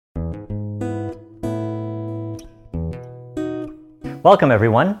Welcome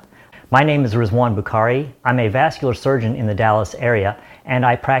everyone. My name is Rizwan Bukhari. I'm a vascular surgeon in the Dallas area and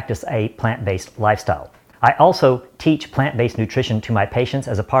I practice a plant-based lifestyle. I also teach plant-based nutrition to my patients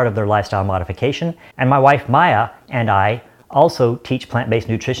as a part of their lifestyle modification, and my wife Maya and I also teach plant-based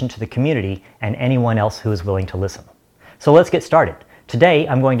nutrition to the community and anyone else who is willing to listen. So let's get started. Today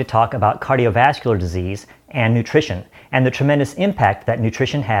I'm going to talk about cardiovascular disease and nutrition and the tremendous impact that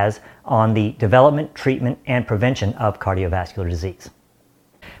nutrition has on the development, treatment, and prevention of cardiovascular disease.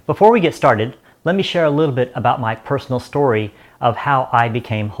 Before we get started, let me share a little bit about my personal story of how I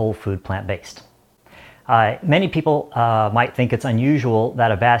became whole food plant-based. Many people might think it's unusual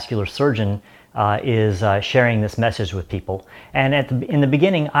that a vascular surgeon is sharing this message with people. And in the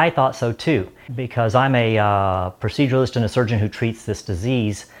beginning, I thought so too, because I'm a proceduralist and a surgeon who treats this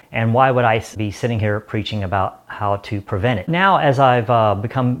disease, and why would I be sitting here preaching about how to prevent it? Now, as I've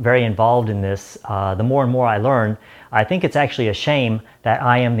become very involved in this, the more and more I learn, I think it's actually a shame that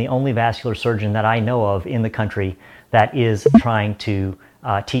I am the only vascular surgeon that I know of in the country that is trying to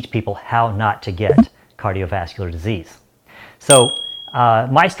teach people how not to get cardiovascular disease. So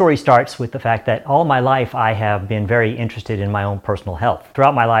my story starts with the fact that all my life I have been very interested in my own personal health.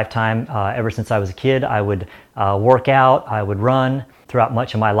 Throughout my lifetime, ever since I was a kid, I would work out, I would run. Throughout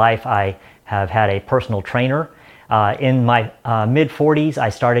much of my life, I have had a personal trainer. In my mid-40s, I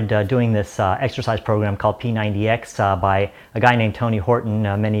started doing this exercise program called P90X by a guy named Tony Horton.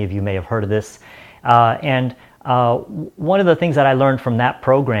 Many of you may have heard of this. And one of the things that I learned from that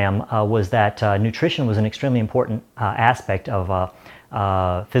program was that nutrition was an extremely important aspect of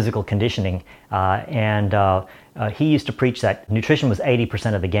physical conditioning, and he used to preach that nutrition was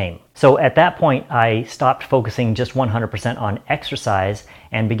 80% of the game. So at that point, I stopped focusing just 100% on exercise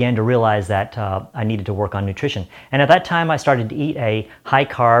and began to realize that I needed to work on nutrition. And at that time, I started to eat a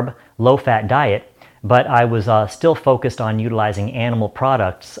high-carb, low-fat diet, but I was still focused on utilizing animal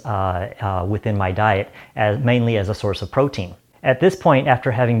products within my diet, mainly as a source of protein. At this point,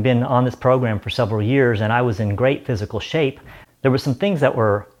 after having been on this program for several years and I was in great physical shape, there were some things that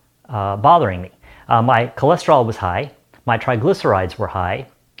were bothering me. My cholesterol was high, my triglycerides were high,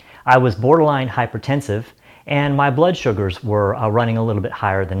 I was borderline hypertensive, and my blood sugars were running a little bit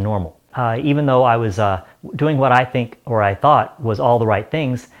higher than normal. Even though I was doing what I thought was all the right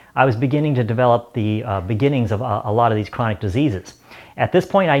things, I was beginning to develop the beginnings of a lot of these chronic diseases. At this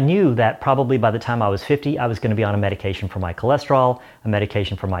point, I knew that probably by the time I was 50, I was going to be on a medication for my cholesterol, a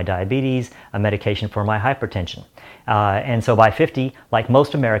medication for my diabetes, a medication for my hypertension. And so by 50, like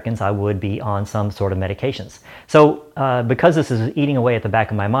most Americans, I would be on some sort of medications. So because this is eating away at the back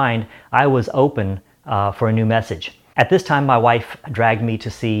of my mind, I was open for a new message. At this time, my wife dragged me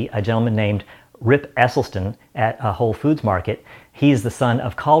to see a gentleman named Rip Esselstyn at a Whole Foods market. He's the son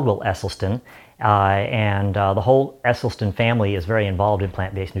of Caldwell Esselstyn, and the whole Esselstyn family is very involved in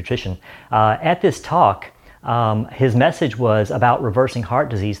plant-based nutrition. At this talk, his message was about reversing heart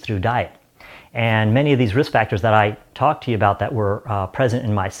disease through diet. And many of these risk factors that I talked to you about that were present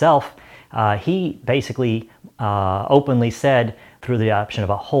in myself, he basically openly said through the option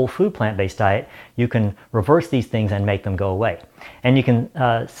of a whole food plant-based diet, you can reverse these things and make them go away. And you can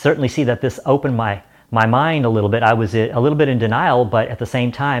certainly see that this opened my mind a little bit. I was a little bit in denial, but at the same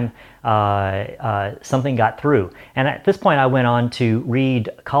time, something got through. And at this point, I went on to read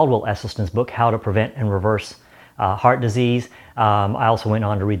Caldwell Esselstyn's book, How to Prevent and Reverse Heart Disease. I also went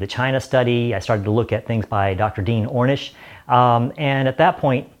on to read the China study. I started to look at things by Dr. Dean Ornish. And at that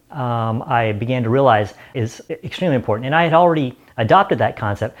point, I began to realize is extremely important. And I had already adopted that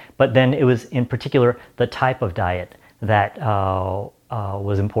concept, but then it was in particular the type of diet that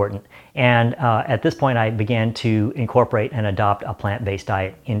was important. And at this point, I began to incorporate and adopt a plant-based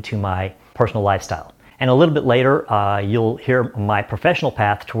diet into my personal lifestyle. And a little bit later, you'll hear my professional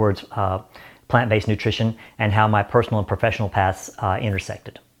path towards plant-based nutrition and how my personal and professional paths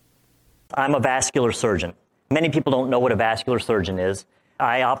intersected. I'm a vascular surgeon. Many people don't know what a vascular surgeon is.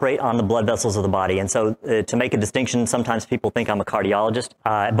 I operate on the blood vessels of the body, and so to make a distinction, sometimes people think I'm a cardiologist,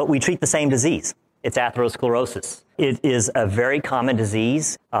 but we treat the same disease. It's atherosclerosis. It is a very common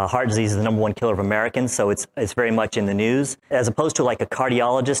disease. Heart disease is the #1 killer of Americans, so it's very much in the news. As opposed to like a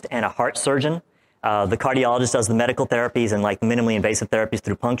cardiologist and a heart surgeon, the cardiologist does the medical therapies and like the minimally invasive therapies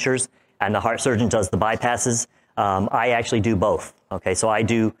through punctures, and the heart surgeon does the bypasses. I actually do both. Okay, so I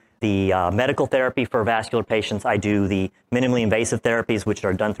do the medical therapy for vascular patients. I do the minimally invasive therapies, which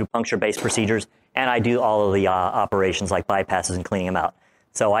are done through puncture-based procedures, and I do all of the operations like bypasses and cleaning them out.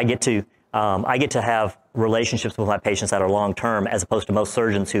 So I get to have relationships with my patients that are long-term, as opposed to most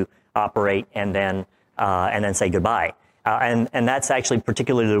surgeons who operate and then say goodbye. And that's actually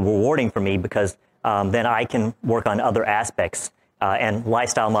particularly rewarding for me because then I can work on other aspects and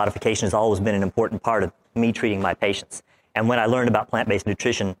lifestyle modification has always been an important part of me treating my patients. And when I learned about plant-based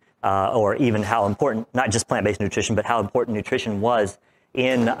nutrition, or even how important, not just plant-based nutrition, but how important nutrition was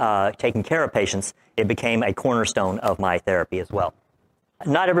in taking care of patients, it became a cornerstone of my therapy as well.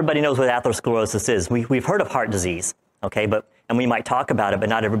 Not everybody knows what atherosclerosis is. We've heard of heart disease, okay, and we might talk about it, but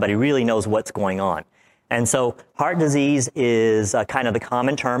not everybody really knows what's going on. And so heart disease is kind of the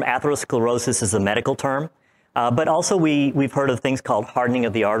common term. Atherosclerosis is the medical term. But also we've heard of things called hardening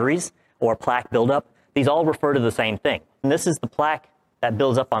of the arteries or plaque buildup. These all refer to the same thing. And this is the plaque that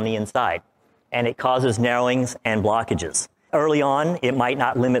builds up on the inside, and it causes narrowings and blockages. Early on, it might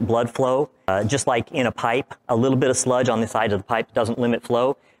not limit blood flow. Just like in a pipe, a little bit of sludge on the side of the pipe doesn't limit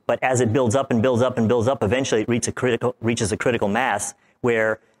flow. But as it builds up and builds up and builds up, eventually it reaches a critical mass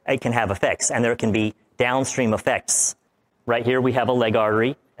where it can have effects. And there can be downstream effects. Right here we have a leg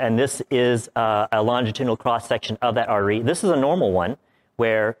artery, and this is a longitudinal cross-section of that artery. This is a normal one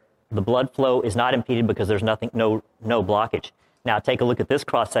where the blood flow is not impeded because there's no blockage. Now take a look at this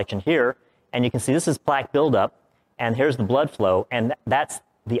cross-section here, and you can see this is plaque buildup, and here's the blood flow, and that's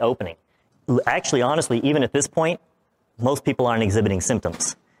the opening. Actually, honestly, even at this point, most people aren't exhibiting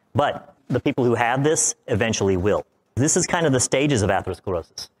symptoms. But the people who have this eventually will. This is kind of the stages of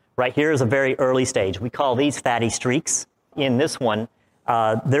atherosclerosis. Right here is a very early stage. We call these fatty streaks. In this one,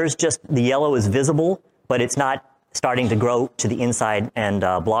 there's just the yellow is visible, but it's not starting to grow to the inside and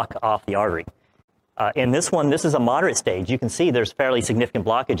block off the artery. In this one, this is a moderate stage. You can see there's fairly significant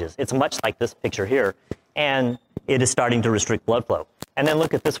blockages. It's much like this picture here, and it is starting to restrict blood flow. And then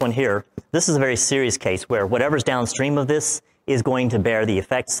look at this one here. This is a very serious case where whatever's downstream of this is going to bear the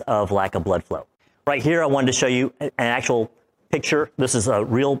effects of lack of blood flow. Right here, I wanted to show you an actual picture. This is a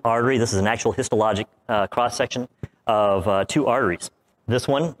real artery. This is an actual histologic cross-section of two arteries. This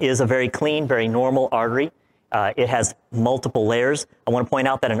one is a very clean, very normal artery. It has multiple layers. I want to point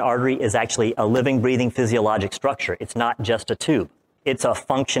out that an artery is actually a living, breathing physiologic structure. It's not just a tube. It's a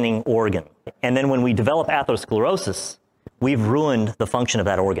functioning organ. And then when we develop atherosclerosis, we've ruined the function of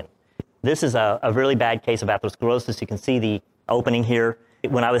that organ. This is a really bad case of atherosclerosis. You can see the opening here.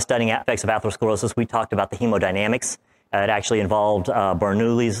 When I was studying effects of atherosclerosis, we talked about the hemodynamics. It actually involved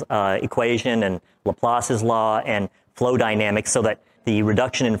Bernoulli's equation and Laplace's law and flow dynamics, so that the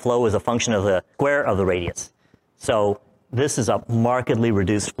reduction in flow is a function of the square of the radius. So this is a markedly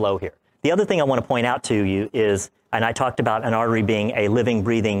reduced flow here. The other thing I want to point out to you is, and I talked about an artery being a living,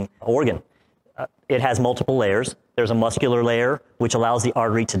 breathing organ. It has multiple layers. There's a muscular layer, which allows the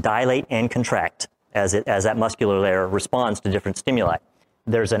artery to dilate and contract as that muscular layer responds to different stimuli.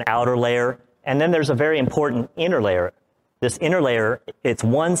 There's an outer layer, and then there's a very important inner layer. This inner layer, it's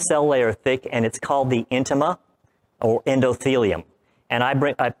one cell layer thick, and it's called the intima or endothelium. And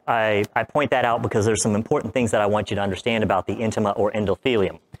I point that out because there's some important things that I want you to understand about the intima or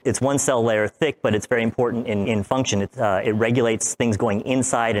endothelium. It's one cell layer thick, but it's very important in function. It regulates things going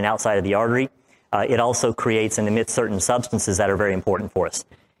inside and outside of the artery. It also creates and emits certain substances that are very important for us.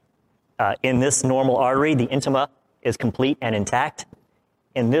 In this normal artery, the intima is complete and intact.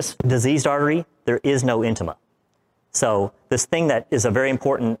 In this diseased artery, there is no intima. So this thing that is a very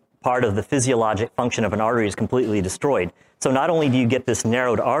important part of the physiologic function of an artery is completely destroyed. So not only do you get this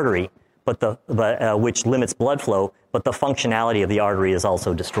narrowed artery, which limits blood flow, but the functionality of the artery is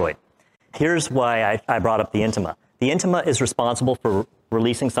also destroyed. Here's why I brought up the intima. The intima is responsible for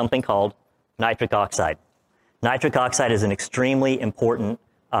releasing something called nitric oxide. Nitric oxide is an extremely important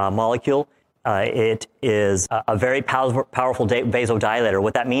molecule. It is a very powerful vasodilator.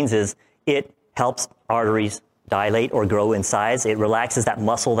 What that means is it helps arteries dilate or grow in size. It relaxes that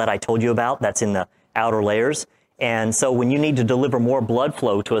muscle that I told you about that's in the outer layers. And so when you need to deliver more blood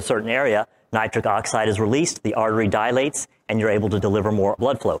flow to a certain area, nitric oxide is released, the artery dilates, and you're able to deliver more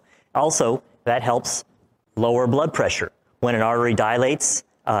blood flow. Also, that helps lower blood pressure. When an artery dilates,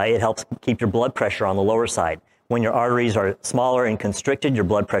 it helps keep your blood pressure on the lower side. When your arteries are smaller and constricted, your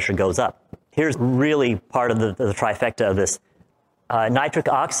blood pressure goes up. Here's really part of the trifecta of this. Nitric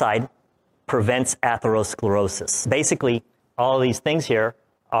oxide prevents atherosclerosis. Basically, all of these things here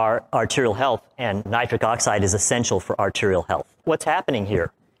are arterial health, and nitric oxide is essential for arterial health. What's happening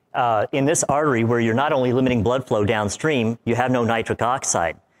here? In this artery where you're not only limiting blood flow downstream, you have no nitric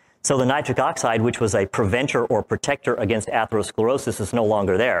oxide. So the nitric oxide, which was a preventer or protector against atherosclerosis, is no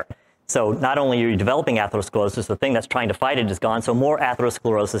longer there. So not only are you developing atherosclerosis, the thing that's trying to fight it is gone, so more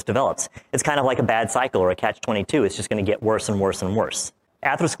atherosclerosis develops. It's kind of like a bad cycle or a catch-22. It's just going to get worse and worse and worse.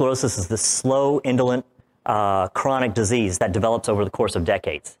 Atherosclerosis is this slow, indolent, chronic disease that develops over the course of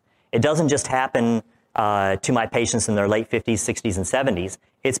decades. It doesn't just happen to my patients in their late 50s, 60s, and 70s.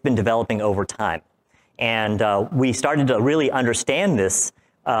 It's been developing over time. And we started to really understand this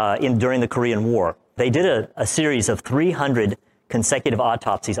during the Korean War. They did a series of 300 consecutive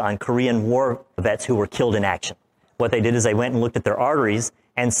autopsies on Korean War vets who were killed in action. What they did is they went and looked at their arteries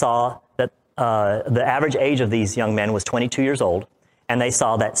and saw that the average age of these young men was 22 years old, and they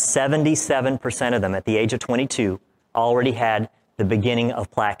saw that 77% of them at the age of 22 already had the beginning of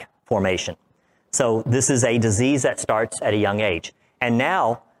plaque formation. So this is a disease that starts at a young age. And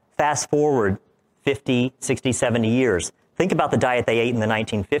now, fast forward 50, 60, 70 years, think about the diet they ate in the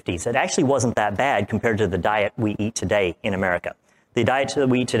 1950s. It actually wasn't that bad compared to the diet we eat today in America. The diet that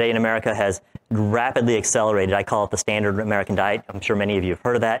we eat today in America has rapidly accelerated. I call it the standard American diet. I'm sure many of you have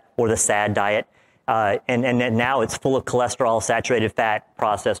heard of that, or the SAD diet. And now it's full of cholesterol, saturated fat,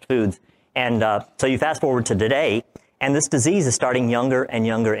 processed foods. And so you fast forward to today, and this disease is starting younger and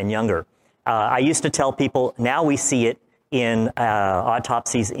younger and younger. I used to tell people, now we see it in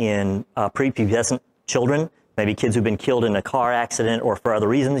autopsies in prepubescent children, maybe kids who've been killed in a car accident or for other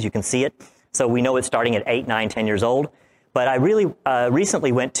reasons. You can see it. So we know it's starting at 8, 9, 10 years old. But I really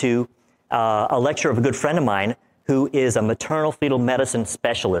recently went to a lecture of a good friend of mine who is a maternal fetal medicine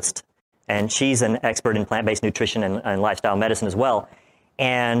specialist. And she's an expert in plant-based nutrition and lifestyle medicine as well.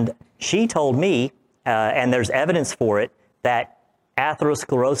 And she told me, and there's evidence for it, that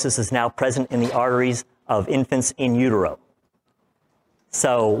atherosclerosis is now present in the arteries of infants in utero.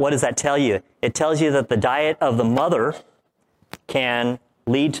 So what does that tell you? It tells you that the diet of the mother can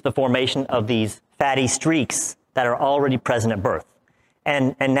lead to the formation of these fatty streaks that are already present at birth.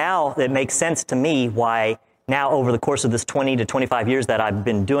 And now it makes sense to me why now over the course of this 20 to 25 years that I've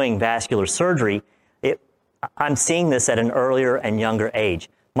been doing vascular surgery, I'm seeing this at an earlier and younger age.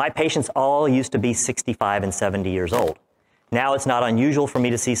 My patients all used to be 65 and 70 years old. Now it's not unusual for me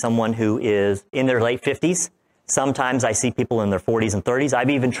to see someone who is in their late 50s. Sometimes I see people in their 40s and 30s. I've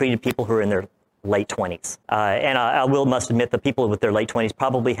even treated people who are in their late 20s. And I must admit that people with their late 20s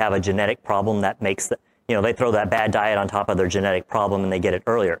probably have a genetic problem that makes they throw that bad diet on top of their genetic problem and they get it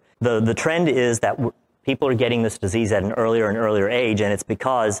earlier. The trend is that people are getting this disease at an earlier and earlier age, and it's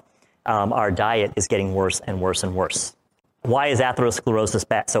because our diet is getting worse and worse and worse. Why is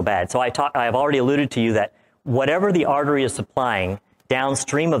atherosclerosis so bad? So I've already alluded to you that whatever the artery is supplying,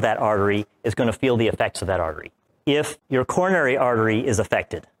 downstream of that artery is going to feel the effects of that artery. If your coronary artery is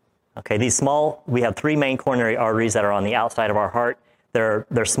affected, okay, we have 3 main coronary arteries that are on the outside of our heart. They're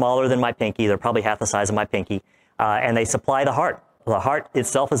smaller than my pinky. They're probably half the size of my pinky, and they supply the heart. The heart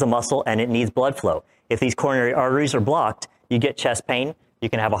itself is a muscle, and it needs blood flow. If these coronary arteries are blocked, you get chest pain. You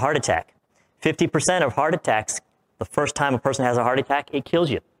can have a heart attack. 50% of heart attacks, the first time a person has a heart attack, it kills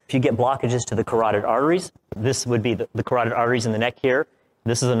you. If you get blockages to the carotid arteries, this would be the carotid arteries in the neck here.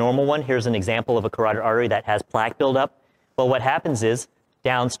 This is a normal one. Here's an example of a carotid artery that has plaque buildup. Well, what happens is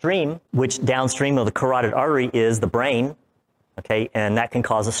downstream of the carotid artery is the brain, okay, and that can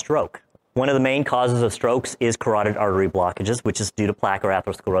cause a stroke. One of the main causes of strokes is carotid artery blockages, which is due to plaque or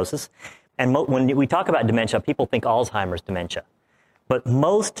atherosclerosis. And when we talk about dementia, people think Alzheimer's dementia. But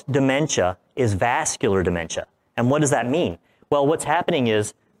most dementia is vascular dementia. And what does that mean? Well, what's happening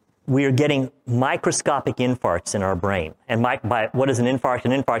is we are getting microscopic infarcts in our brain. And what is an infarct?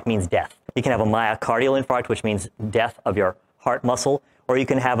 An infarct means death. You can have a myocardial infarct, which means death of your heart muscle, or you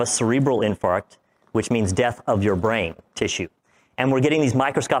can have a cerebral infarct, which means death of your brain tissue. And we're getting these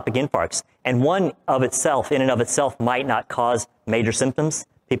microscopic infarcts. And one in and of itself, might not cause major symptoms.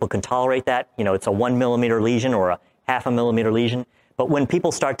 People can tolerate that. It's a 1 millimeter lesion or a half a millimeter lesion. But when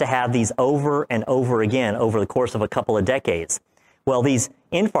people start to have these over and over again over the course of a couple of decades, well, these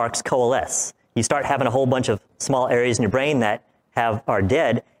infarcts coalesce. You start having a whole bunch of small areas in your brain that are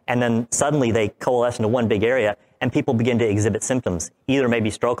dead, and then suddenly they coalesce into one big area, and people begin to exhibit symptoms, either maybe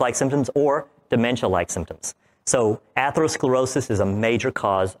stroke-like symptoms or dementia-like symptoms. So atherosclerosis is a major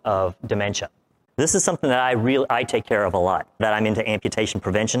cause of dementia. This is something that I take care of a lot, that I'm into amputation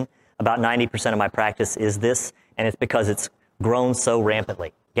prevention. About 90% of my practice is this, and it's because it's grown so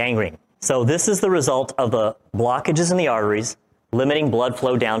rampantly. Gangrene. So this is the result of the blockages in the arteries limiting blood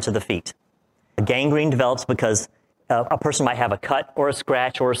flow down to the feet. Gangrene develops because a person might have a cut or a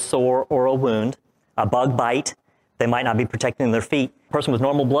scratch or a sore or a wound, a bug bite. They might not be protecting their feet. A person with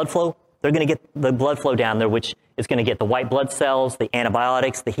normal blood flow, they're going to get the blood flow down there, which is going to get the white blood cells, the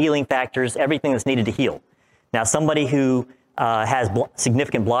antibiotics, the healing factors, everything that's needed to heal. Now, somebody who has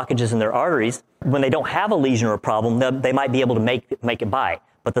significant blockages in their arteries, when they don't have a lesion or a problem, they might be able to make it by.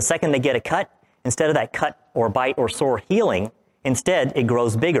 But the second they get a cut, instead of that cut or bite or sore healing, instead it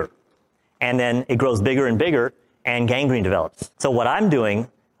grows bigger. And then it grows bigger and bigger, and gangrene develops. So what I'm doing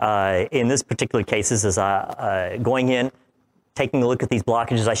in this particular case is going in, taking a look at these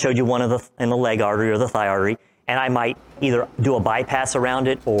blockages. I showed you one in the leg artery or the thigh artery, and I might either do a bypass around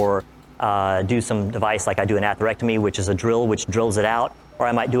it or do some device like I do an atherectomy, which is a drill which drills it out, or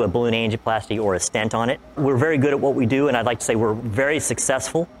I might do a balloon angioplasty or a stent on it. We're very good at what we do, and I'd like to say we're very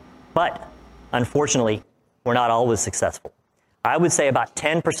successful, but unfortunately, we're not always successful. I would say about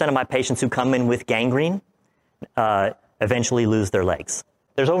 10% of my patients who come in with gangrene eventually lose their legs.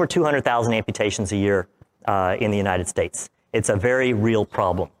 There's over 200,000 amputations a year in the United States. It's a very real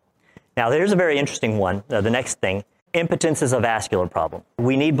problem. Now, there's a very interesting one, the next thing. Impotence is a vascular problem.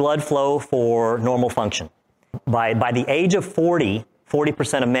 We need blood flow for normal function. By the age of 40,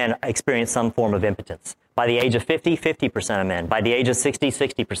 40% of men experience some form of impotence. By the age of 50, 50% of men. By the age of 60,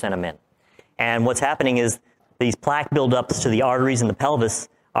 60% of men. And what's happening is these plaque buildups to the arteries in the pelvis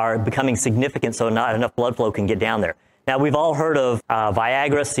are becoming significant, so not enough blood flow can get down there. Now, we've all heard of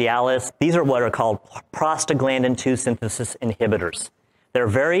Viagra, Cialis. These are what are called prostaglandin 2 synthesis inhibitors. They're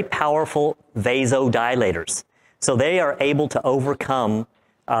very powerful vasodilators. So they are able to overcome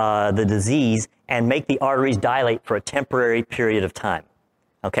the disease and make the arteries dilate for a temporary period of time.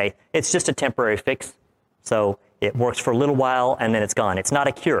 Okay? It's just a temporary fix. So it works for a little while and then it's gone. It's not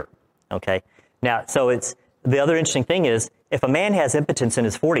a cure. Okay? Now, so the other interesting thing is, if a man has impotence in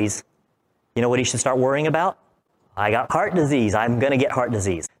his 40s, you know what he should start worrying about? I got heart disease. I'm going to get heart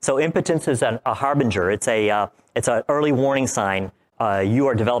disease. So impotence is a harbinger. It's an early warning sign. You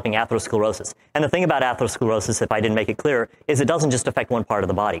are developing atherosclerosis. And the thing about atherosclerosis, if I didn't make it clear, is it doesn't just affect one part of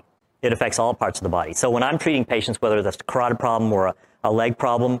the body. It affects all parts of the body. So when I'm treating patients, whether that's a carotid problem or a leg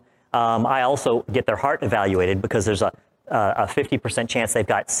problem, I also get their heart evaluated because there's a 50% chance they've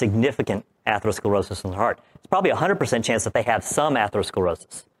got significant atherosclerosis in the heart. It's probably a 100% chance that they have some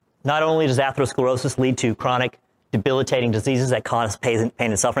atherosclerosis. Not only does atherosclerosis lead to chronic debilitating diseases that cause pain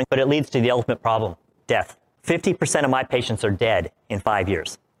and suffering, but it leads to the ultimate problem, death. 50% of my patients are dead in 5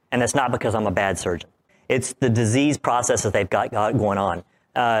 years, and that's not because I'm a bad surgeon. It's the disease process that they've got going on.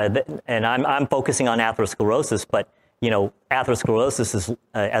 And I'm focusing on atherosclerosis, but you know, atherosclerosis is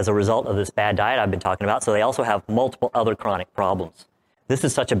as a result of this bad diet I've been talking about, so they also have multiple other chronic problems. This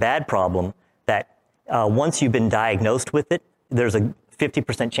is such a bad problem that once you've been diagnosed with it, there's a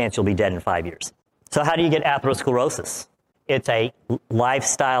 50% chance you'll be dead in 5 years. So how do you get atherosclerosis? It's a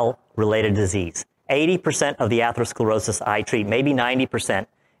lifestyle-related disease. 80% of the atherosclerosis I treat, maybe 90%,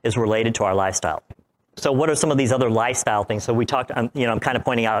 is related to our lifestyle. So what are some of these other lifestyle things? So we talked, I'm kind of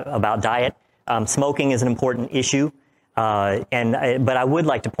pointing out about diet. Smoking is an important issue. But I would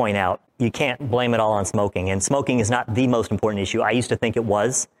like to point out, you can't blame it all on smoking. And smoking is not the most important issue. I used to think it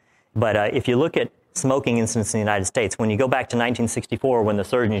was. But if you look at smoking incidence in the United States, when you go back to 1964, when the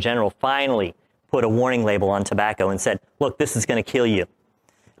Surgeon General finally put a warning label on tobacco and said, look, this is going to kill you.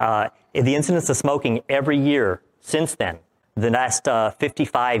 The incidence of smoking every year since then, the last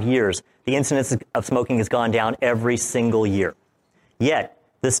 55 years, the incidence of smoking has gone down every single year. Yet,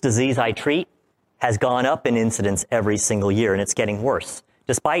 this disease I treat has gone up in incidence every single year, and it's getting worse.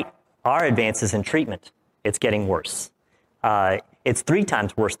 Despite our advances in treatment, it's getting worse. It's 3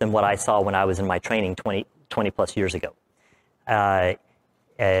 times worse than what I saw when I was in my training 20 plus years ago.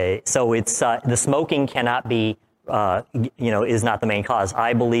 So it's the smoking cannot be, is not the main cause.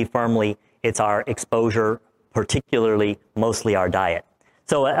 I believe firmly it's our exposure, particularly mostly our diet.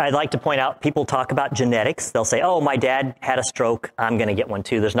 So I'd like to point out, people talk about genetics. They'll say, oh, my dad had a stroke. I'm going to get one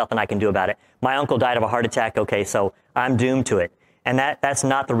too. There's nothing I can do about it. My uncle died of a heart attack. Okay, so I'm doomed to it. And that's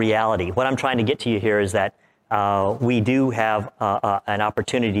not the reality. What I'm trying to get to you here is that we do have an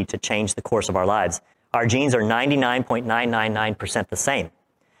opportunity to change the course of our lives. Our genes are 99.999% the same.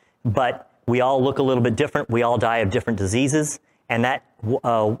 But we all look a little bit different. We all die of different diseases. And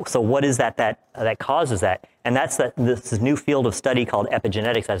so what is that causes that? And that's this new field of study called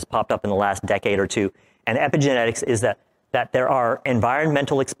epigenetics that has popped up in the last decade or two. And epigenetics is that there are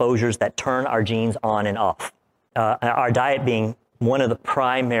environmental exposures that turn our genes on and off. Our diet being one of the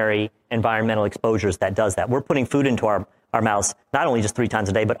primary environmental exposures that does that. We're putting food into our mouths not only just 3 times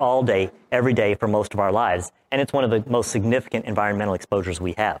a day, but all day, every day for most of our lives. And it's one of the most significant environmental exposures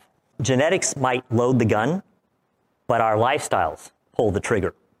we have. Genetics might load the gun, but our lifestyles pull the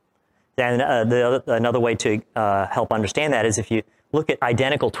trigger. And another way to help understand that is if you look at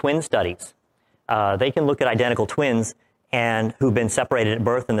identical twin studies. They can look at identical twins and who've been separated at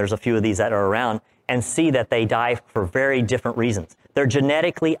birth, and there's a few of these that are around, and see that they die for very different reasons. They're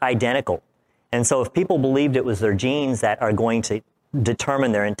genetically identical. And so if people believed it was their genes that are going to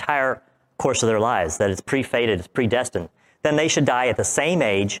determine their entire course of their lives, that it's pre-fated, it's predestined, then they should die at the same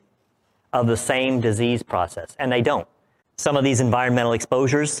age of the same disease process, and they don't. Some of these environmental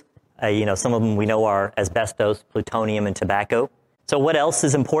exposures, Some of them we know are asbestos, plutonium, and tobacco. So what else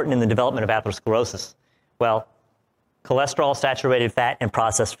is important in the development of atherosclerosis? Well, cholesterol, saturated fat, and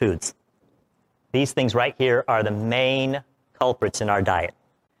processed foods. These things right here are the main culprits in our diet.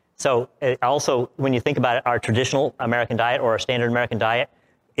 So also, when you think about it, our traditional American diet or our standard American diet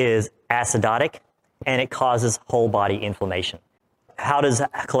is acidotic, and it causes whole body inflammation. How does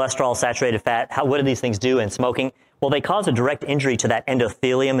cholesterol, saturated fat, what do these things do in smoking? Well, they cause a direct injury to that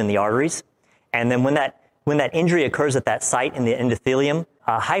endothelium in the arteries. And then when that injury occurs at that site in the endothelium,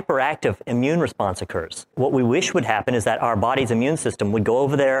 a hyperactive immune response occurs. What we wish would happen is that our body's immune system would go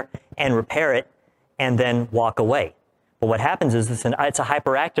over there and repair it and then walk away. But what happens is it's a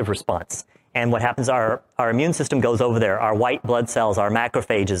hyperactive response. And what happens, our immune system goes over there, our white blood cells, our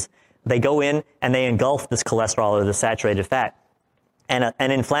macrophages, they go in and they engulf this cholesterol or the saturated fat. And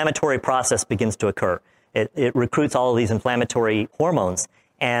an inflammatory process begins to occur. It recruits all of these inflammatory hormones,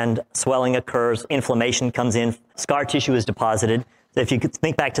 and swelling occurs, inflammation comes in, scar tissue is deposited. If you could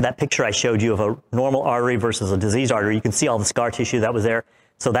think back to that picture I showed you of a normal artery versus a diseased artery, you can see all the scar tissue that was there.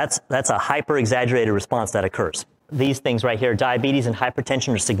 So that's a hyper-exaggerated response that occurs. These things right here, diabetes and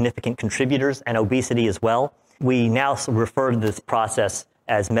hypertension, are significant contributors, and obesity as well. We now refer to this process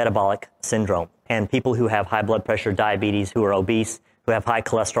as metabolic syndrome. And people who have high blood pressure, diabetes, who are obese, who have high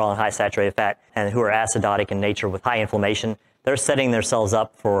cholesterol and high saturated fat, and who are acidotic in nature with high inflammation, they're setting themselves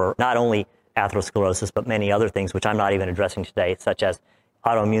up for not only atherosclerosis, but many other things, which I'm not even addressing today, such as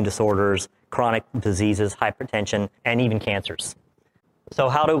autoimmune disorders, chronic diseases, hypertension, and even cancers. So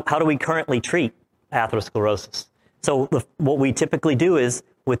how do we currently treat atherosclerosis? So what we typically do is,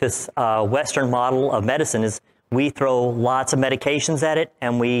 with this Western model of medicine, is we throw lots of medications at it,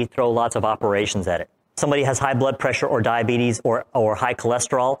 and we throw lots of operations at it. Somebody has high blood pressure or diabetes or high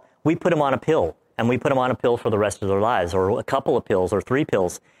cholesterol, we put them on a pill, and we put them on a pill for the rest of their lives, or a couple of pills, or 3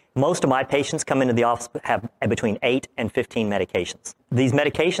 pills. Most of my patients come into the office have between 8 and 15 medications. These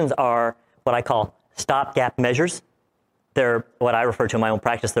medications are what I call stopgap measures. They're what I refer to in my own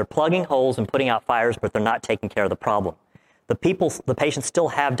practice. They're plugging holes and putting out fires, but they're not taking care of the problem. The patients still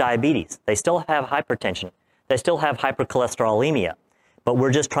have diabetes. They still have hypertension. They still have hypercholesterolemia. But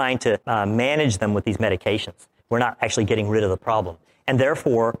we're just trying to manage them with these medications. We're not actually getting rid of the problem. And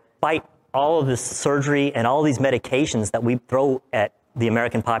therefore, despite all of this surgery and all these medications that we throw at the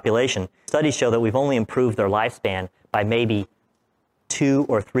American population, studies show that we've only improved their lifespan by maybe 2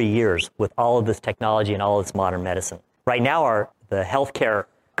 or 3 years with all of this technology and all of this modern medicine. Right now, the healthcare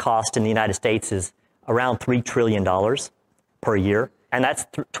cost in the United States is around $3 trillion per year. And that's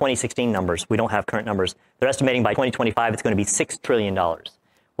 2016 numbers. We don't have current numbers. They're estimating by 2025 it's going to be $6 trillion.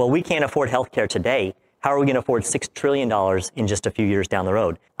 Well, we can't afford healthcare today. How are we going to afford $6 trillion in just a few years down the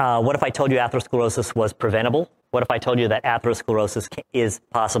road? What if I told you atherosclerosis was preventable? What if I told you that atherosclerosis is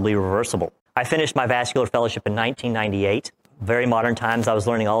possibly reversible? I finished my vascular fellowship in 1998. Very modern times. I was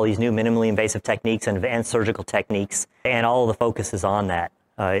learning all these new minimally invasive techniques and advanced surgical techniques, and all of the focus is on that.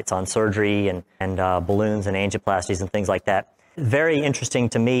 It's on surgery and balloons and angioplasties and things like that. Very interesting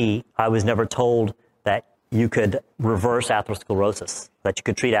to me, I was never told that you could reverse atherosclerosis, that you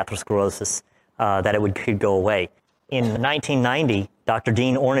could treat atherosclerosis, that it could go away. In 1990, Dr.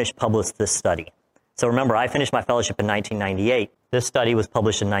 Dean Ornish published this study. So remember, I finished my fellowship in 1998. This study was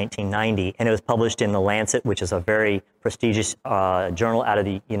published in 1990, and it was published in The Lancet, which is a very prestigious journal out of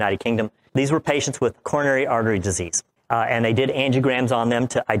the United Kingdom. These were patients with coronary artery disease, and they did angiograms on them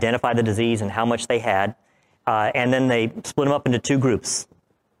to identify the disease and how much they had. And then they split them up into 2 groups.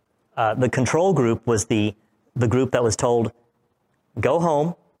 The control group was the group that was told, go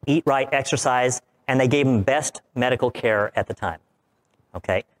home, eat right, exercise, and they gave them best medical care at the time.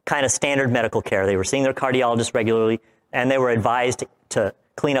 Okay? Kind of standard medical care. They were seeing their cardiologist regularly, and they were advised to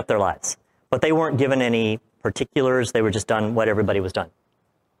clean up their lives. But they weren't given any particulars. They were just done what everybody was done.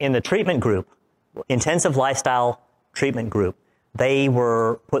 In the treatment group, intensive lifestyle treatment group, they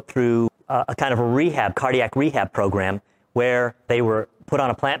were put through a kind of a cardiac rehab program where they were put on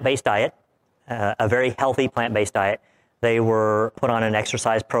a plant-based diet, a very healthy plant-based diet. They were put on an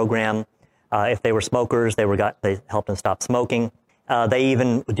exercise program. If they were smokers, they helped them stop smoking. They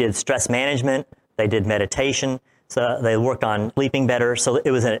even did stress management. They did meditation. So they worked on sleeping better. So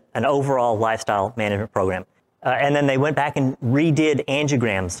it was an overall lifestyle management program. And then they went back and redid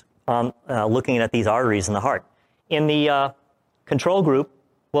angiograms on looking at these arteries in the heart. In the control group,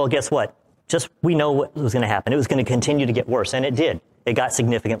 well, guess what? We know what was going to happen. It was going to continue to get worse, and it did. It got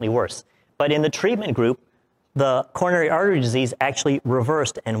significantly worse. But in the treatment group, the coronary artery disease actually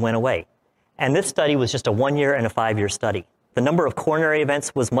reversed and went away. And this study was just a 1-year and a 5-year study. The number of coronary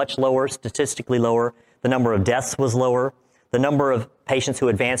events was much lower, statistically lower. The number of deaths was lower. The number of patients who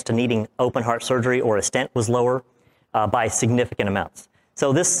advanced to needing open heart surgery or a stent was lower by significant amounts.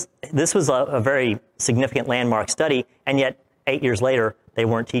 So this was a very significant landmark study, and yet 8 years later, they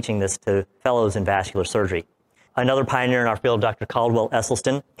weren't teaching this to fellows in vascular surgery. Another pioneer in our field, Dr. Caldwell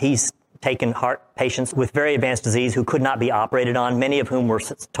Esselstyn, he's taken heart patients with very advanced disease who could not be operated on, many of whom were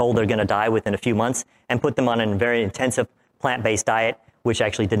told they're going to die within a few months, and put them on a very intensive plant-based diet, which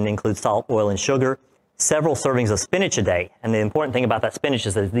actually didn't include salt, oil, and sugar. Several servings of spinach a day. And the important thing about that spinach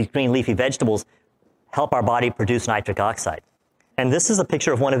is that these green leafy vegetables help our body produce nitric oxide. And this is a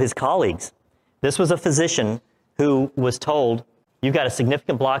picture of one of his colleagues. This was a physician who was told, you've got a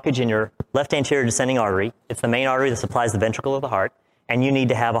significant blockage in your left anterior descending artery. It's the main artery that supplies the ventricle of the heart, and you need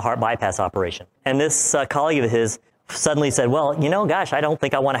to have a heart bypass operation. And this colleague of his suddenly said, well, gosh, I don't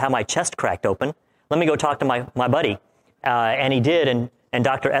think I want to have my chest cracked open. Let me go talk to my buddy. And he did, and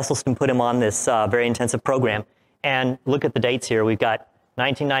Dr. Esselstyn put him on this very intensive program. And look at the dates here. We've got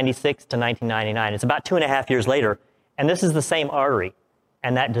 1996 to 1999. It's about 2.5 years later, and this is the same artery,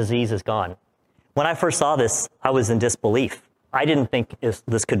 and that disease is gone. When I first saw this, I was in disbelief. I didn't think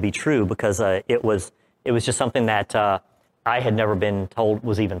this could be true because it was just something that I had never been told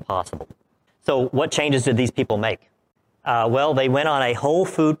was even possible. So what changes did these people make? Well, they went on a whole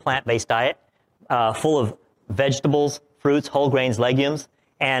food plant-based diet full of vegetables, fruits, whole grains, legumes,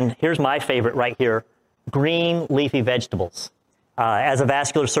 and here's my favorite right here, green leafy vegetables. As a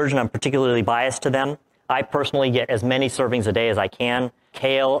vascular surgeon, I'm particularly biased to them. I personally get as many servings a day as I can.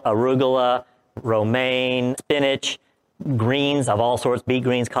 Kale, arugula, romaine, spinach, greens of all sorts, beet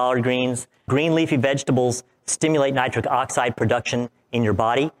greens, collard greens. Green leafy vegetables stimulate nitric oxide production in your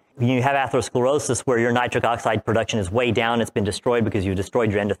body. When you have atherosclerosis where your nitric oxide production is way down, it's been destroyed because you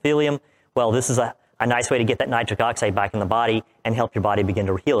destroyed your endothelium, well, this is a nice way to get that nitric oxide back in the body and help your body begin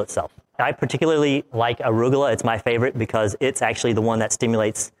to heal itself. I particularly like arugula. It's my favorite because it's actually the one that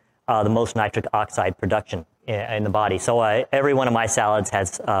stimulates the most nitric oxide production in the body. So every one of my salads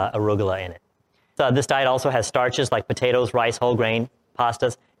has arugula in it. So this diet also has starches like potatoes, rice, whole grain,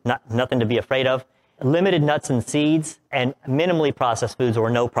 pastas, nothing to be afraid of. Limited nuts and seeds, and minimally processed foods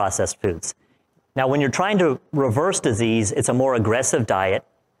or no processed foods. Now, when you're trying to reverse disease, it's a more aggressive diet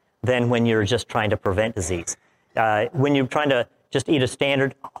than when you're just trying to prevent disease. When you're trying to just eat a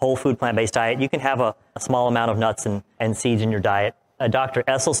standard whole food plant-based diet, you can have a small amount of nuts and seeds in your diet. Dr.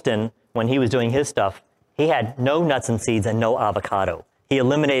 Esselstyn, when he was doing his stuff, he had no nuts and seeds and no avocado. He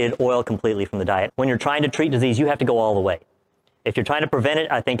eliminated oil completely from the diet. When you're trying to treat disease, you have to go all the way. If you're trying to prevent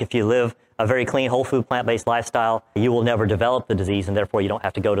it, I think if you live a very clean, whole food, plant-based lifestyle, you will never develop the disease, and therefore you don't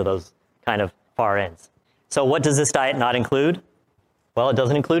have to go to those kind of far ends. So what does this diet not include? Well, it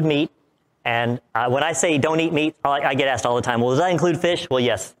doesn't include meat. And when I say don't eat meat, I get asked all the time, well, does that include fish? Well,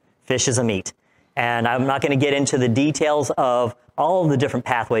 yes, fish is a meat. And I'm not going to get into the details of all of the different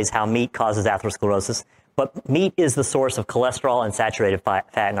pathways how meat causes atherosclerosis, but meat is the source of cholesterol and saturated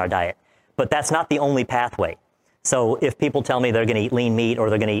fat in our diet. But that's not the only pathway. So if people tell me they're going to eat lean meat or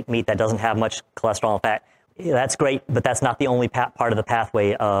they're going to eat meat that doesn't have much cholesterol and fat, that's great, but that's not the only part of the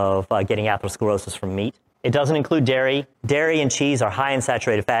pathway of getting atherosclerosis from meat. It doesn't include dairy. Dairy and cheese are high in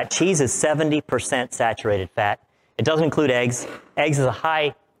saturated fat. Cheese is 70% saturated fat. It doesn't include eggs. Eggs is a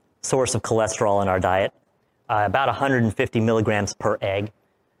high source of cholesterol in our diet, about 150 milligrams per egg.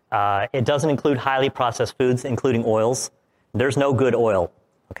 It doesn't include highly processed foods, including oils. There's no good oil.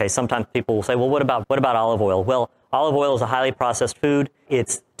 Okay, sometimes people will say, well, what about olive oil? Well, olive oil is a highly processed food.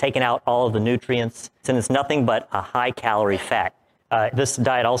 It's taken out all of the nutrients, and it's nothing but a high-calorie fat. This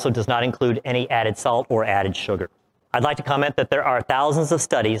diet also does not include any added salt or added sugar. I'd like to comment that there are thousands of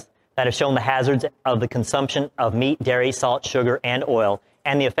studies that have shown the hazards of the consumption of meat, dairy, salt, sugar, and oil,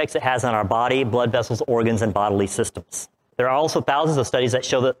 and the effects it has on our body, blood vessels, organs, and bodily systems. There are also thousands of studies that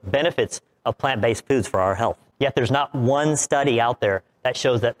show the benefits of plant-based foods for our health. Yet there's not one study out there that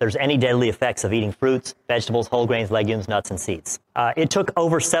shows that there's any deadly effects of eating fruits, vegetables, whole grains, legumes, nuts, and seeds. It took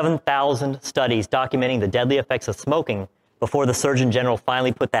over 7,000 studies documenting the deadly effects of smoking before the Surgeon General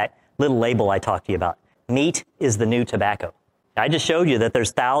finally put that little label I talked to you about. Meat is the new tobacco. I just showed you that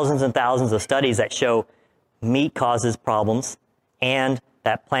there's thousands and thousands of studies that show meat causes problems and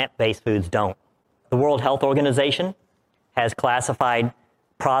that plant-based foods don't. The World Health Organization has classified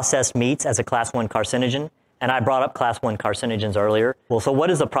processed meats as a Class 1 carcinogen, and I brought up Class 1 carcinogens earlier. Well, so what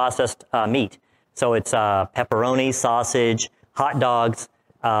is a processed meat? So it's pepperoni, sausage, hot dogs,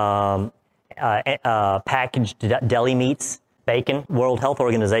 packaged deli meats, bacon. World Health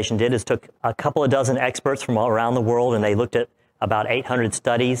Organization took a couple of dozen experts from all around the world, and they looked at about 800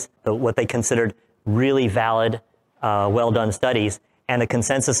 studies, what they considered really valid, well-done studies. And the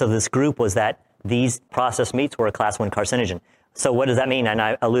consensus of this group was that these processed meats were a class 1 carcinogen. So what does that mean? And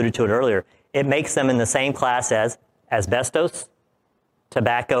I alluded to it earlier. It makes them in the same class as asbestos,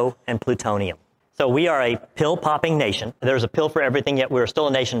 tobacco, and plutonium. So we are a pill-popping nation. There's a pill for everything, yet we're still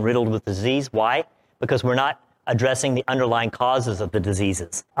a nation riddled with disease. Why? Because we're not addressing the underlying causes of the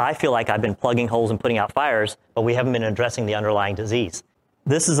diseases. I feel like I've been plugging holes and putting out fires, but we haven't been addressing the underlying disease.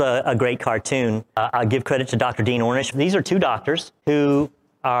 This is a great cartoon. I'll give credit to Dr. Dean Ornish. These are two doctors who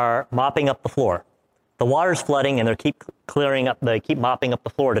are mopping up the floor. The water's flooding and they keep mopping up the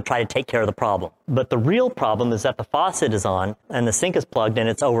floor to try to take care of the problem. But the real problem is that the faucet is on and the sink is plugged and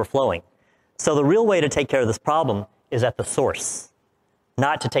it's overflowing. So the real way to take care of this problem is at the source,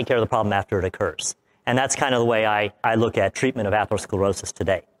 not to take care of the problem after it occurs. And that's kind of the way I look at treatment of atherosclerosis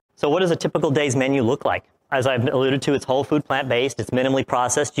today. So what does a typical day's menu look like? As I've alluded to, it's whole food, plant-based. It's minimally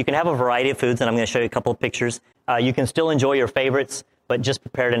processed. You can have a variety of foods, and I'm going to show you a couple of pictures. You can still enjoy your favorites, but just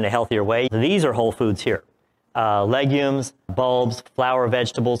prepared in a healthier way. These are whole foods here. Legumes, bulbs, flower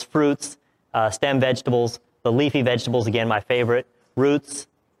vegetables, fruits, stem vegetables, the leafy vegetables, again, my favorite, roots,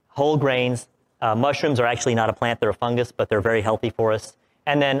 whole grains. Mushrooms are actually not a plant, they're a fungus, but they're very healthy for us.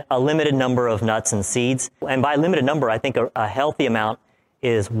 And then a limited number of nuts and seeds. And by limited number, I think a healthy amount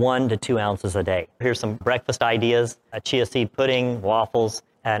is 1 to 2 ounces a day. Here's some breakfast ideas: a chia seed pudding, waffles,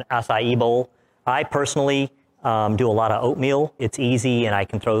 an acai bowl. I personally do a lot of oatmeal. It's easy, and I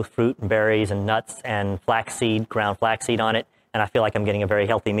can throw fruit and berries and nuts and flaxseed, ground flaxseed on it, and I feel like I'm getting a very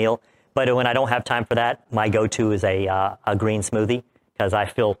healthy meal. But when I don't have time for that, my go-to is a green smoothie, because I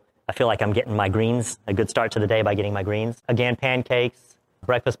feel like I'm getting my greens, a good start to the day by getting my greens. Again, pancakes,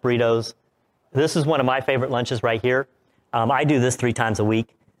 breakfast burritos. This is one of my favorite lunches right here. I do this 3 times a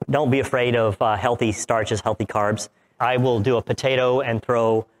week. Don't be afraid of healthy starches, healthy carbs. I will do a potato and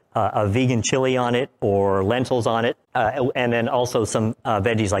throw a vegan chili on it or lentils on it, and then also some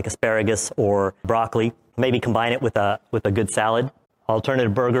veggies like asparagus or broccoli. Maybe combine it with a good salad.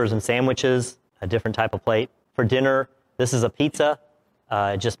 Alternative burgers and sandwiches, a different type of plate. For dinner, this is a pizza,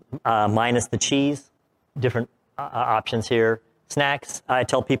 just minus the cheese. Different options here. Snacks, I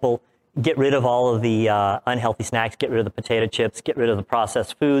tell people, get rid of all of the unhealthy snacks, get rid of the potato chips, get rid of the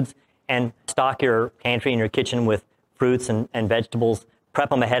processed foods, and stock your pantry and your kitchen with fruits and vegetables. Prep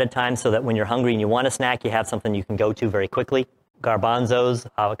them ahead of time so that when you're hungry and you want a snack, you have something you can go to very quickly. Garbanzos,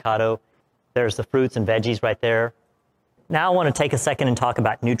 avocado, there's the fruits and veggies right there. Now I want to take a second and talk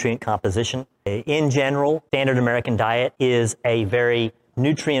about nutrient composition. In general, standard American diet is a very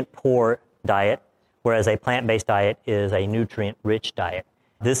nutrient-poor diet, whereas a plant-based diet is a nutrient-rich diet.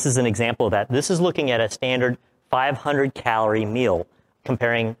 This is an example of that. This is looking at a standard 500-calorie meal,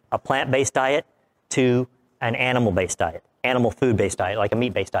 comparing a plant-based diet to an animal-based diet, animal food-based diet, like a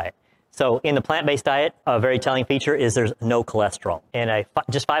meat-based diet. So in the plant-based diet, a very telling feature is there's no cholesterol. In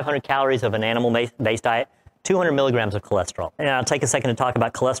just 500 calories of an animal-based diet, 200 milligrams of cholesterol. And I'll take a second to talk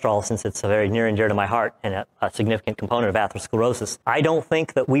about cholesterol, since it's very near and dear to my heart and a significant component of atherosclerosis. I don't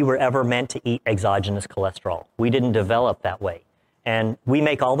think that we were ever meant to eat exogenous cholesterol. We didn't develop that way. And we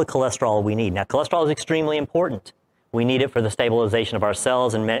make all the cholesterol we need. Now, cholesterol is extremely important. We need it for the stabilization of our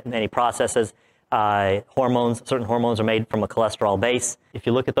cells and many processes. Certain hormones are made from a cholesterol base. If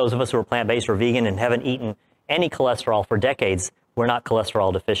you look at those of us who are plant-based or vegan and haven't eaten any cholesterol for decades, we're not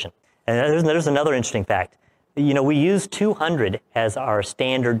cholesterol deficient. And there's another interesting fact. You know, we use 200 as our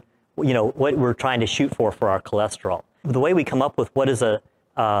standard, what we're trying to shoot for our cholesterol. The way we come up with what is a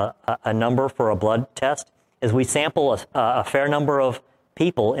number for a blood test is we sample a fair number of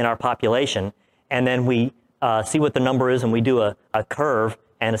people in our population, and then we see what the number is, and we do a curve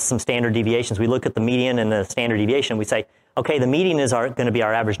and some standard deviations. We look at the median and the standard deviation. We say, okay, the median is going to be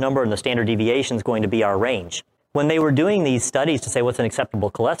our average number, and the standard deviation is going to be our range. When they were doing these studies to say what's an acceptable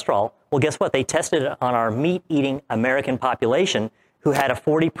cholesterol, well, guess what? They tested it on our meat-eating American population who had a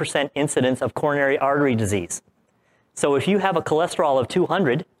 40% incidence of coronary artery disease. So if you have a cholesterol of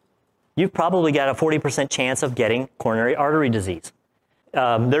 200, you've probably got a 40% chance of getting coronary artery disease.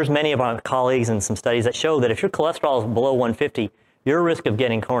 There's many of our colleagues and some studies that show that if your cholesterol is below 150, your risk of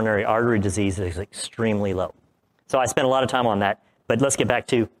getting coronary artery disease is extremely low. So I spent a lot of time on that, but let's get back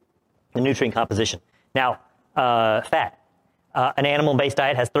to the nutrient composition. Now, fat. An animal-based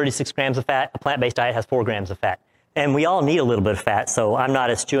diet has 36 grams of fat. A plant-based diet has 4 grams of fat. And we all need a little bit of fat, so I'm not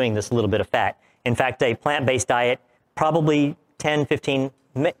eschewing this little bit of fat. In fact, a plant-based diet, probably 10, 15,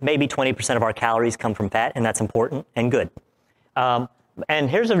 maybe 20% of our calories come from fat, and that's important and good. And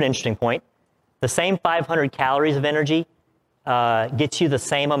here's an interesting point. The same 500 calories of energy gets you the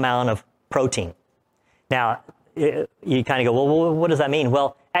same amount of protein. Now, you kind of go, well, what does that mean?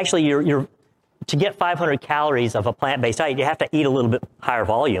 Well, actually, to get 500 calories of a plant-based diet, you have to eat a little bit higher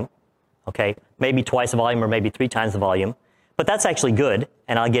volume. okay? Maybe twice the volume or maybe 3 times the volume. But that's actually good,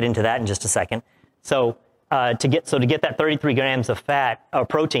 and I'll get into that in just a second. So to get that 33 grams of fat or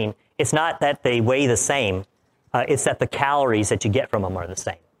protein, it's not that they weigh the same, it's that the calories that you get from them are the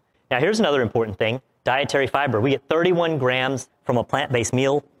same. Now here's another important thing, dietary fiber. We get 31 grams from a plant-based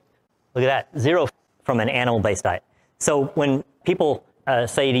meal. Look at that, 0 from an animal-based diet. So when people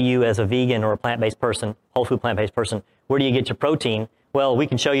say to you as a vegan or a plant-based person, whole food plant-based person, where do you get your protein? Well, we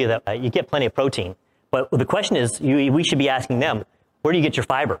can show you that you get plenty of protein. But the question is, we should be asking them, where do you get your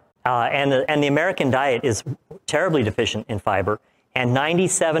fiber? And the American diet is terribly deficient in fiber, and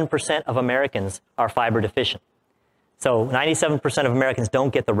 97% of Americans are fiber deficient. So 97% of Americans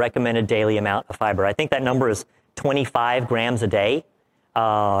don't get the recommended daily amount of fiber. I think that number is 25 grams a day,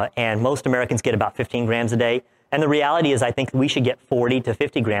 and most Americans get about 15 grams a day. And the reality is I think we should get 40 to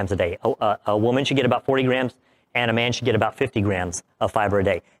 50 grams a day. A woman should get about 40 grams, and a man should get about 50 grams of fiber a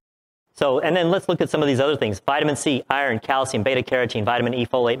day. So, and then let's look at some of these other things. Vitamin C, iron, calcium, beta-carotene, vitamin E,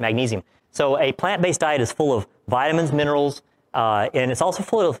 folate, magnesium. So a plant-based diet is full of vitamins, minerals, and it's also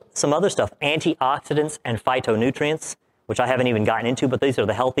full of some other stuff, antioxidants and phytonutrients, which I haven't even gotten into, but these are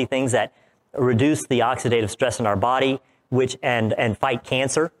the healthy things that reduce the oxidative stress in our body, and fight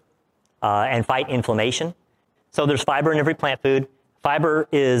cancer, and fight inflammation. So there's fiber in every plant food. Fiber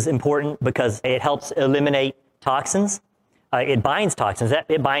is important because it helps eliminate toxins. It binds toxins.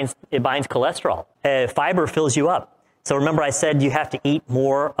 It binds cholesterol. Fiber fills you up. So remember I said you have to eat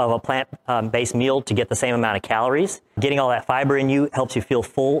more of a plant-based meal to get the same amount of calories. Getting all that fiber in you helps you feel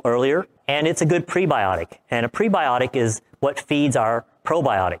full earlier. And it's a good prebiotic. And a prebiotic is what feeds our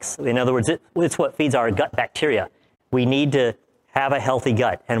probiotics. In other words, it's what feeds our gut bacteria. We need to have a healthy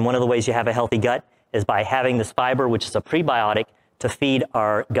gut. And one of the ways you have a healthy gut is by having this fiber, which is a prebiotic, to feed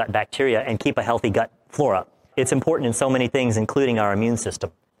our gut bacteria and keep a healthy gut flora. It's important in so many things, including our immune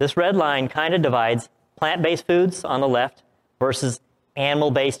system. This red line kind of divides plant-based foods on the left versus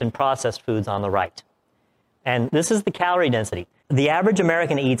animal-based and processed foods on the right. And this is the calorie density. The average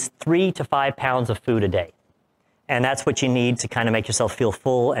American eats 3 to 5 pounds of food a day. And that's what you need to kind of make yourself feel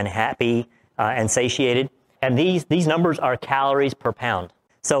full and happy and satiated. And these numbers are calories per pound.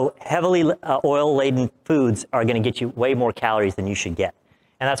 So heavily oil-laden foods are going to get you way more calories than you should get.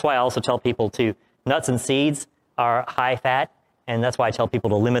 And that's why I also tell people nuts and seeds are high fat, and that's why I tell people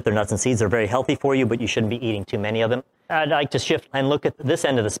to limit their nuts and seeds. They're very healthy for you, but you shouldn't be eating too many of them. I'd like to shift and look at this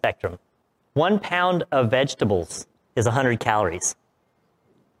end of the spectrum. 1 pound of vegetables is 100 calories.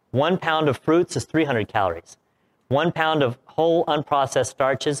 1 pound of fruits is 300 calories. 1 pound of whole unprocessed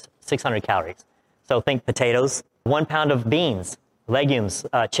starches, 600 calories. So think potatoes. 1 pound of beans, legumes,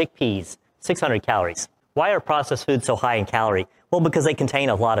 chickpeas, 600 calories. Why are processed foods so high in calorie? Well, because they contain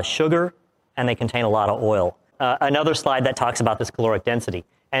a lot of sugar and they contain a lot of oil. Another slide that talks about this caloric density,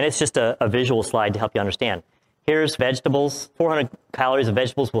 and it's just a visual slide to help you understand. Here's vegetables. 400 calories of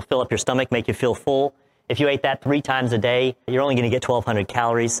vegetables will fill up your stomach, make you feel full. If you ate that 3 times a day, you're only going to get 1,200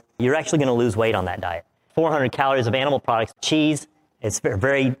 calories. You're actually going to lose weight on that diet. 400 calories of animal products. Cheese, it's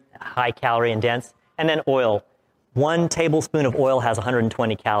very high calorie and dense. And then oil. 1 tablespoon of oil has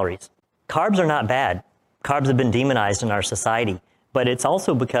 120 calories. Carbs are not bad. Carbs have been demonized in our society, but it's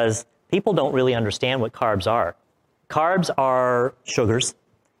also because people don't really understand what carbs are. Carbs are sugars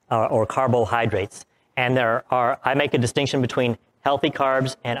or carbohydrates, and I make a distinction between healthy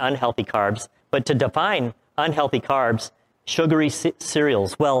carbs and unhealthy carbs. But to define unhealthy carbs, sugary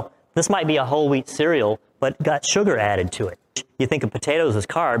cereals, well, this might be a whole wheat cereal, but got sugar added to it. You think of potatoes as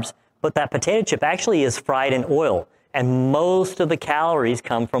carbs, but that potato chip actually is fried in oil, and most of the calories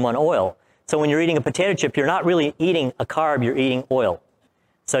come from an oil. So when you're eating a potato chip, you're not really eating a carb, you're eating oil.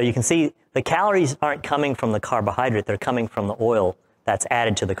 So you can see the calories aren't coming from the carbohydrate, they're coming from the oil that's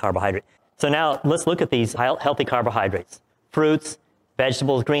added to the carbohydrate. So now let's look at these healthy carbohydrates. Fruits,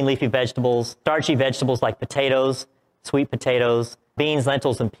 vegetables, green leafy vegetables, starchy vegetables like potatoes, sweet potatoes, beans,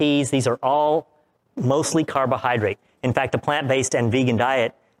 lentils, and peas. These are all mostly carbohydrate. In fact, a plant-based and vegan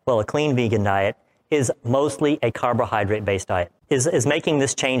diet, well, a clean vegan diet, is mostly a carbohydrate-based diet. Is making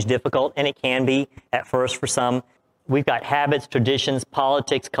this change difficult? And it can be at first for some. We've got habits, traditions,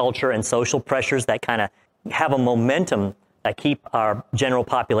 politics, culture, and social pressures that kind of have a momentum that keep our general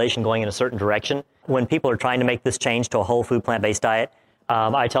population going in a certain direction. When people are trying to make this change to a whole food plant-based diet,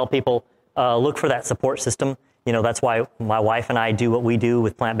 I tell people, look for that support system. You know, that's why my wife and I do what we do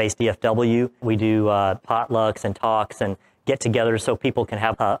with plant-based DFW. We do potlucks and talks and get-togethers so people can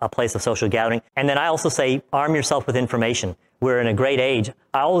have a place of social gathering. And then I also say, arm yourself with information. We're in a great age.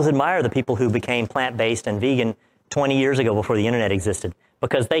 I always admire the people who became plant-based and vegan 20 years ago before the internet existed,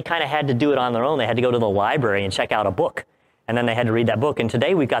 because they kind of had to do it on their own. They had to go to the library and check out a book. and then they had to read that book. And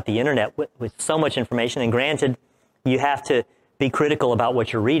today we've got the internet with so much information, and granted, you have to be critical about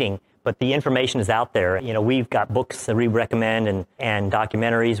what you're reading, but the information is out there. You know, we've got books that we recommend and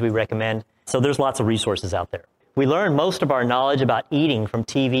documentaries we recommend. So there's lots of resources out there. We learn most of our knowledge about eating from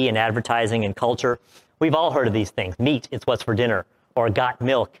TV and advertising and culture. We've all heard of these things. Meat, it's what's for dinner, or got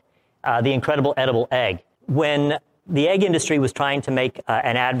milk, the incredible edible egg. When the egg industry was trying to make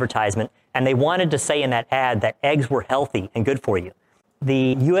an advertisement, and they wanted to say in that ad that eggs were healthy and good for you,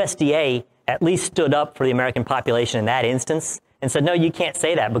 the USDA at least stood up for the American population in that instance and said, no, you can't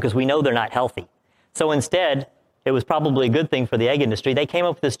say that because we know they're not healthy. So instead, it was probably a good thing for the egg industry. They came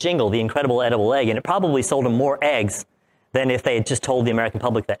up with this jingle, the incredible edible egg, and it probably sold them more eggs than if they had just told the American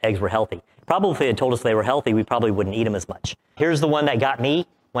public that eggs were healthy. Probably if they had told us they were healthy, we probably wouldn't eat them as much. Here's the one that got me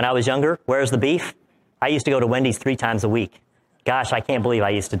when I was younger. Where's the beef? I used to go to Wendy's 3 times a week. Gosh, I can't believe I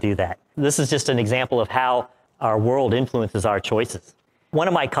used to do that. This is just an example of how our world influences our choices. One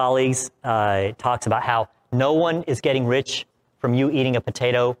of my colleagues talks about how no one is getting rich from you eating a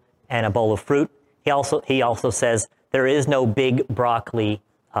potato and a bowl of fruit. He also says there is no big broccoli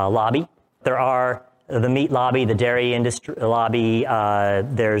lobby. There are the meat lobby, the dairy industry lobby,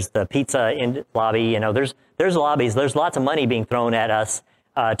 there's the pizza lobby. You know, there's lobbies. There's lots of money being thrown at us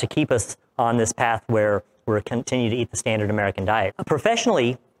to keep us on this path where we're continue to eat the standard American diet.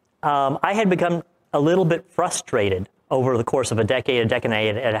 Professionally, I had become a little bit frustrated over the course of a decade and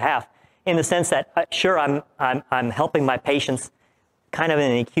a half, in the sense that sure, I'm helping my patients kind of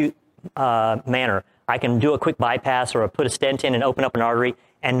in an acute manner. I can do a quick bypass or put a stent in and open up an artery,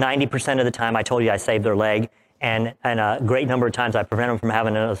 and 90% of the time I told you I saved their leg, and a great number of times I prevent them from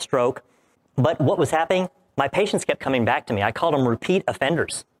having a stroke. But what was happening? My patients kept coming back to me. I called them repeat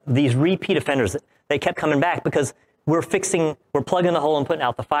offenders. These repeat offenders, they kept coming back because we're plugging the hole and putting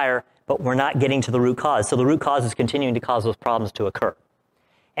out the fire, but we're not getting to the root cause. So the root cause is continuing to cause those problems to occur.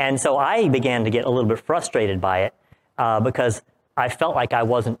 And so I began to get a little bit frustrated by it because I felt like I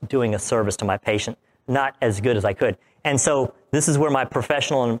wasn't doing a service to my patient, not as good as I could. And so this is where my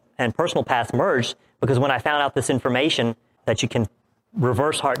professional and personal paths merged, because when I found out this information that you can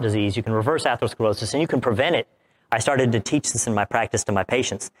reverse heart disease, you can reverse atherosclerosis, and you can prevent it, I started to teach this in my practice to my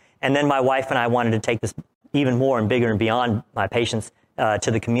patients. And then my wife and I wanted to take this even more and bigger and beyond my patients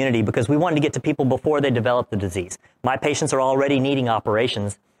to the community, because we wanted to get to people before they develop the disease. My patients are already needing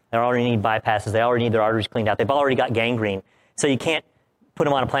operations. They already need bypasses. They already need their arteries cleaned out. They've already got gangrene. So you can't put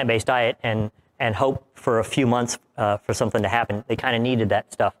them on a plant-based diet and hope for a few months for something to happen. They kind of needed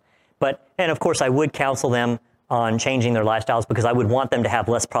that stuff. And of course, I would counsel them on changing their lifestyles because I would want them to have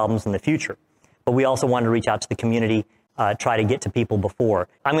less problems in the future. But we also wanted to reach out to the community, try to get to people before.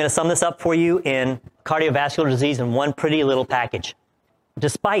 I'm going to sum this up for you in cardiovascular disease in one pretty little package.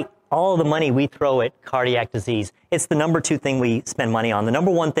 Despite all of the money we throw at cardiac disease, it's the number 2 thing we spend money on. The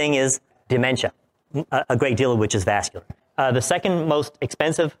number 1 thing is dementia, a great deal of which is vascular. The second most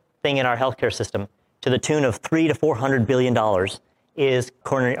expensive thing in our healthcare system, to the tune of $300 to $400 billion, is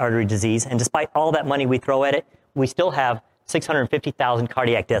coronary artery disease. And despite all that money we throw at it, we still have 650,000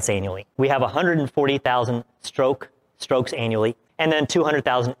 cardiac deaths annually. We have 140,000 strokes annually, and then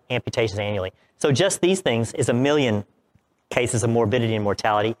 200,000 amputations annually. So just these things is 1 million cases of morbidity and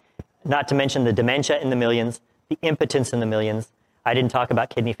mortality, not to mention the dementia in the millions, the impotence in the millions. I didn't talk about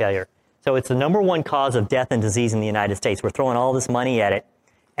kidney failure. So it's the number 1 cause of death and disease in the United States. We're throwing all this money at it,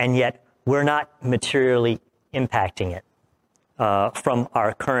 and yet we're not materially impacting it from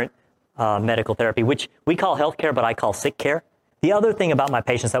our current medical therapy, which we call healthcare, but I call sick care. The other thing about my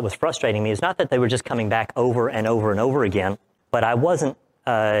patients that was frustrating me is not that they were just coming back over and over and over again, but I wasn't,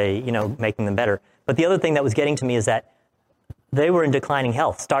 making them better. But the other thing that was getting to me is that they were in declining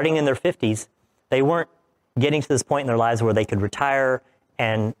health. Starting in their 50s, they weren't getting to this point in their lives where they could retire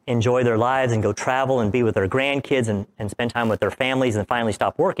and enjoy their lives and go travel and be with their grandkids and spend time with their families and finally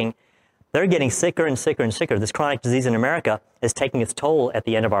stop working. They're getting sicker and sicker and sicker. This chronic disease in America is taking its toll at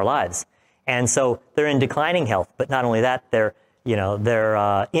the end of our lives. And so they're in declining health. But not only that, they're in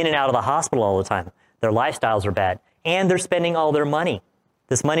and out of the hospital all the time. Their lifestyles are bad. And they're spending all their money.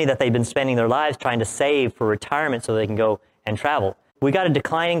 This money that they've been spending their lives trying to save for retirement so they can go and travel. We got a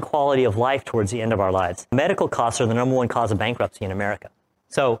declining quality of life towards the end of our lives. Medical costs are the number 1 cause of bankruptcy in America.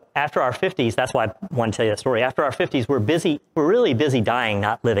 So after our 50s, that's why I want to tell you that story. After our 50s, we're really busy dying,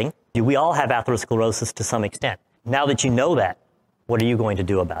 not living. We all have atherosclerosis to some extent. Now that you know that, what are you going to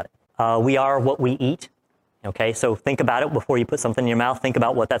do about it? We are what we eat. Okay, so think about it before you put something in your mouth. Think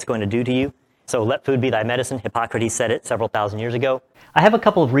about what that's going to do to you. So let food be thy medicine. Hippocrates said it several thousand years ago. I have a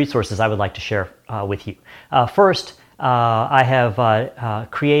couple of resources I would like to share with you. First, I have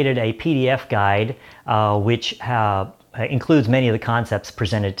created a PDF guide which includes many of the concepts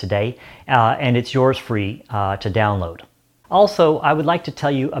presented today, and it's yours free to download. Also, I would like to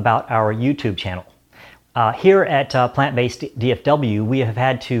tell you about our YouTube channel. Here at Plant-Based DFW, we have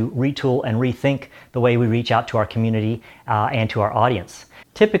had to retool and rethink the way we reach out to our community and to our audience.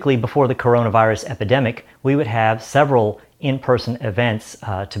 Typically, before the coronavirus epidemic, we would have several in-person events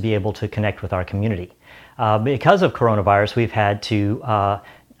to be able to connect with our community. Because of coronavirus, we've had to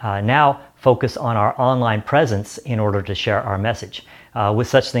now focus on our online presence in order to share our message with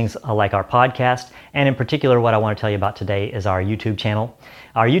such things like our podcast, and in particular what I want to tell you about today is our YouTube channel.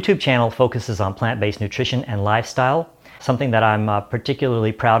 Our YouTube channel focuses on plant-based nutrition and lifestyle. Something that I'm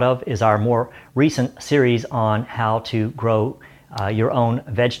particularly proud of is our more recent series on how to grow your own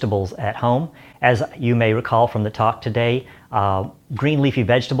vegetables at home. As you may recall from the talk today, green leafy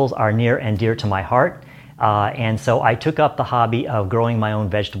vegetables are near and dear to my heart. And so I took up the hobby of growing my own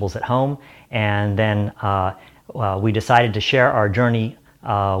vegetables at home, and then we decided to share our journey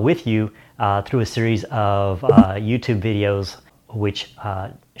with you through a series of YouTube videos which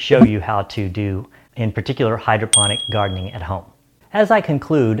show you how to do, in particular, hydroponic gardening at home. As I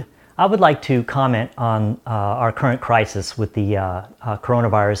conclude, I would like to comment on our current crisis with the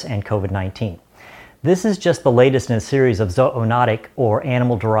coronavirus and COVID-19. This is just the latest in a series of zoonotic or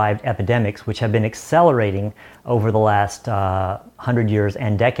animal-derived epidemics which have been accelerating over the last 100 years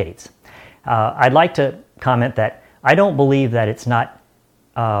and decades. I'd like to comment that I don't believe that it's not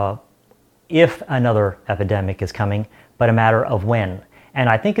if another epidemic is coming, but a matter of when. And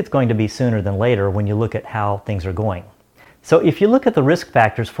I think it's going to be sooner than later when you look at how things are going. So if you look at the risk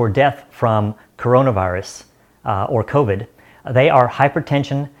factors for death from coronavirus or COVID, they are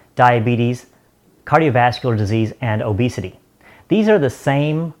hypertension, diabetes, cardiovascular disease, and obesity. These are the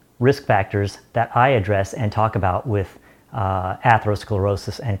same risk factors that I address and talk about with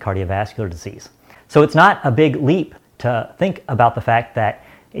atherosclerosis and cardiovascular disease. So it's not a big leap to think about the fact that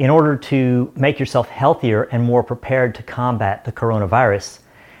in order to make yourself healthier and more prepared to combat the coronavirus,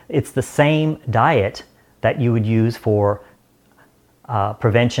 it's the same diet that you would use for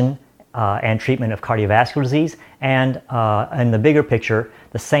prevention and treatment of cardiovascular disease, and in the bigger picture,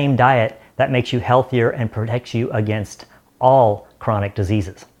 the same diet that makes you healthier and protects you against all chronic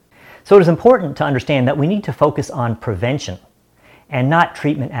diseases. So it is important to understand that we need to focus on prevention and not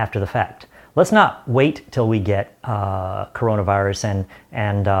treatment after the fact. Let's not wait till we get coronavirus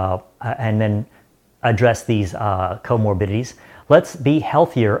and then address these comorbidities. Let's be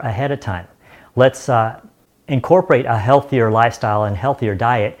healthier ahead of time. Let's incorporate a healthier lifestyle and healthier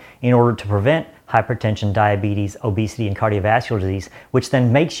diet in order to prevent hypertension, diabetes, obesity, and cardiovascular disease, which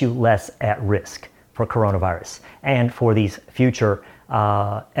then makes you less at risk for coronavirus and for these future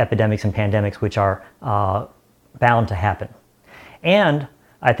epidemics and pandemics which are bound to happen. And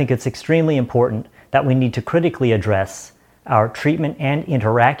I think it's extremely important that we need to critically address our treatment and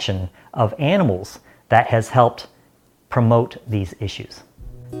interaction of animals that has helped promote these issues.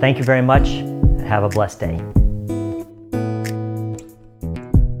 Thank you very much, and have a blessed day.